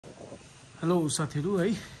hello साथीहरु है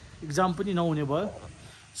exam पनि नहुने भयो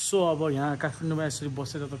सो अब यहाँ काठमाडौँमा यसरी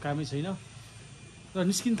बसेर त कामै छैन र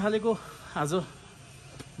निस्किन थालेको आज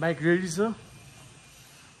बाइक रेडी छ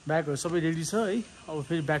ब्यागहरु सबै रेडी छ है अब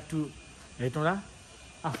फेरि ब्याक टु हेटौडा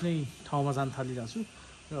आफ्नै ठाउँमा जान थालिरहेको छु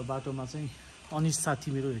र बाटोमा चाहिँ अनिश साथी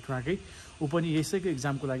मेरो हेटौडाकै ऊ पनि यसैको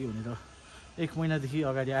एक्जामको लागि भनेर 1 महिनादेखि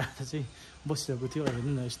अगाडि आएर चाहिँ बसिरहेको थियो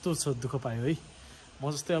हेर्नु न यस्तो छ दुःख पायो है म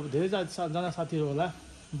जस्तै अब धेरै जना साथीहरु होला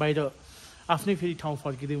बाहिर आफ्नै फेरि ठाउँ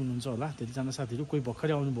फर्किँदै हुनुहुन्छ होला धेरैजना साथीहरु कोही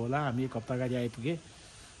भर्खरै आउनुभयो होला हामी 1 हप्ता अगाडि आइपुगे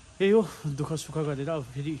यही हो दुःख सुख गरेर अब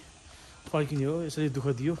फेरि फर्किने हो यसरी दुःख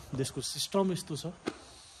दियो देशको सिस्टम यस्तो छ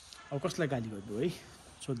अब कसलाई गाली गर्नु है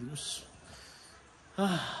सोधिनुस्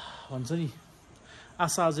भन्छ नि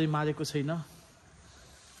आशा अझै मारेको छैन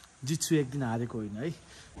जित्छु एक दिन हारेको होइन है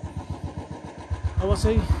अब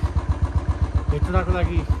चाहिँ हेटौडाको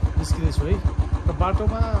लागि निस्किँदै छु है र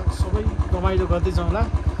बाटोमा सबै रमाइलो गर्दै जाउँला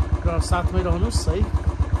र साथमै रहनुस् है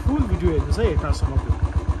फुल भिडियो हेर्नुस् है हेटौडासम्मको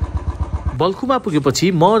बल्खुमा पुगेपछि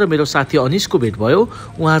म र मेरो साथी अनिशको भेट भयो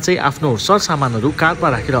उहाँ चाहिँ आफ्नो सरसामानहरू कारमा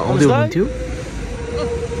राखेर आउँदै हुनुहुन्थ्यो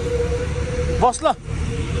बस ल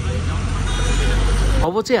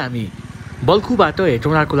अब चाहिँ हामी बल्खुबाट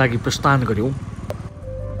हेटौडाको लागि प्रस्थान गर्यौं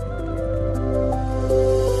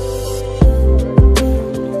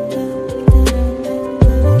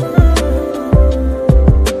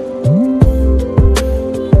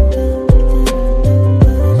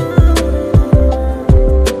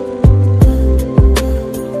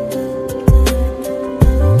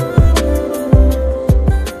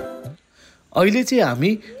अहिले चाहिँ हामी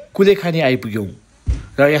कुलेखानी आइपुग्यौं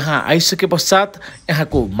र यहाँ आइसके पश्चात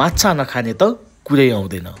यहाँको माछा नखाने त कुरै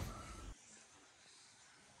आउँदैन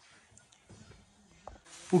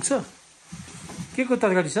पुग्छ के को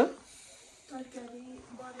तरकारी छ तरकारी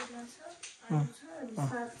बरेला छ आलु छ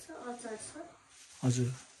साग छ अचार छ हजुर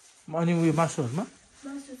अनि उयो मासुहरुमा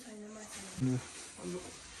मासु छैन मासु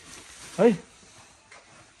है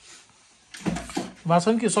माछा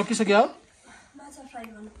नि के सकिसक्यो हो माछा फ्राई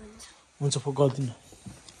गर्नुपर्छ हुन्छ गर्दिनु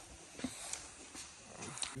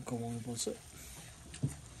कमाउनु पर्छ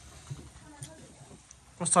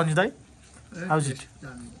कस्तो अनि दाइ हाउज इट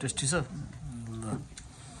टेस्टी छ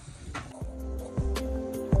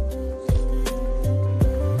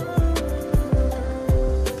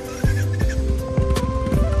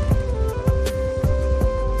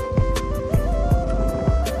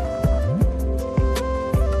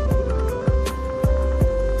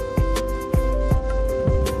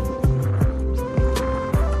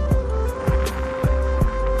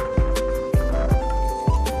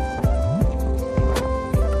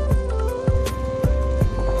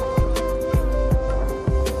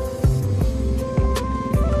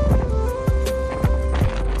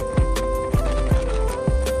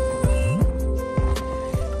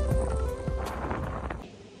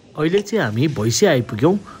अहिले चाहिँ हामी भैँसे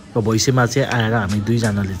आइपुग्यौं र भैँसेमा चाहिँ आएर हामी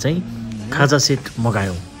दुईजनाले चाहिँ खाजा सेट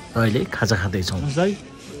मगायौं र अहिले खाजा खाँदै छौं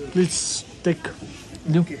प्लिज टेक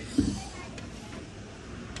लिऊ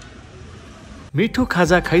मिठो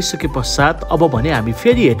खाजा खाइसके पश्चात अब भने हामी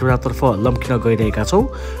फेरि हेटौडातर्फ लम्किन गइरहेका छौं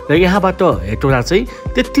र यहाँबाट हेटौडा चाहिँ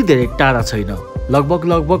त्यति धेरै टाढा छैन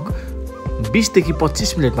लगभग 20 देखि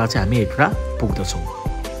 25 मिनेटमा चाहिँ हामी हेटौडा पुग्दछौं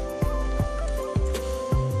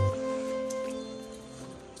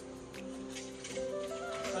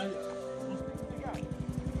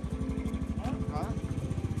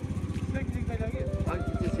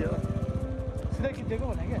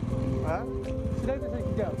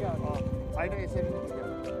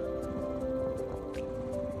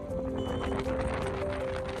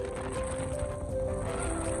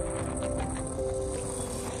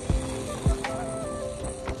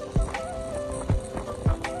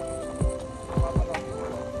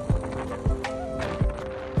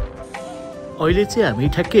अहिले चाहिँ हामी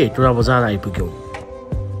ठ्याक्कै हेटौडा बजार आइपुग्यौं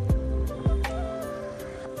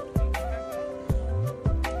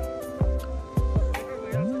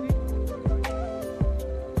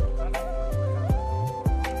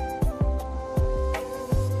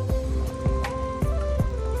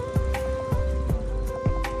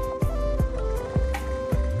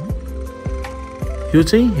यो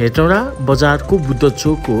चाहिँ हेटौडा बजारको बुद्ध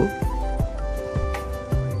चोक हो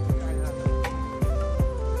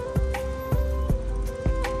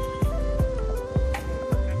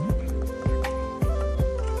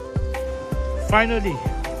फाइनली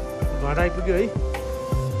घर आइपुग्यो है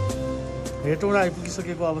हेटौडा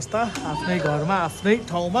आइपुगिसकेको अवस्था आफ्नै घरमा आफ्नै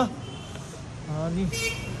ठाउँमा अनि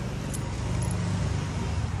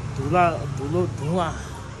धुवा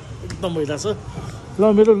एकदम भइरहेछ ल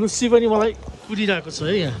मेरो लुसी पनि मलाई कुदिरहेको छ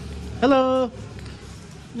है यहाँ हेलो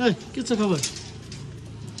के छ खबर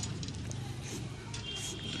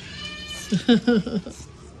ओके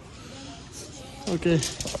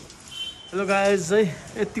हेलो गाइज है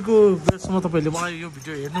यतिको बेलासम्म तपाईँहरूले मलाई यो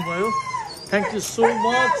भिडियो हेर्नुभयो thank you so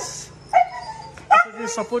much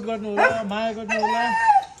support गर्नु होला माया गर्नु होला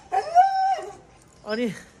अनि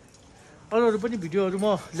अरूहरू पनि भिडियोहरू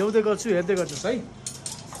म ल्याउँदै गर्छु हेर्दै गर्नुहोस् है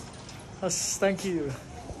हस् थ्याङ्क यू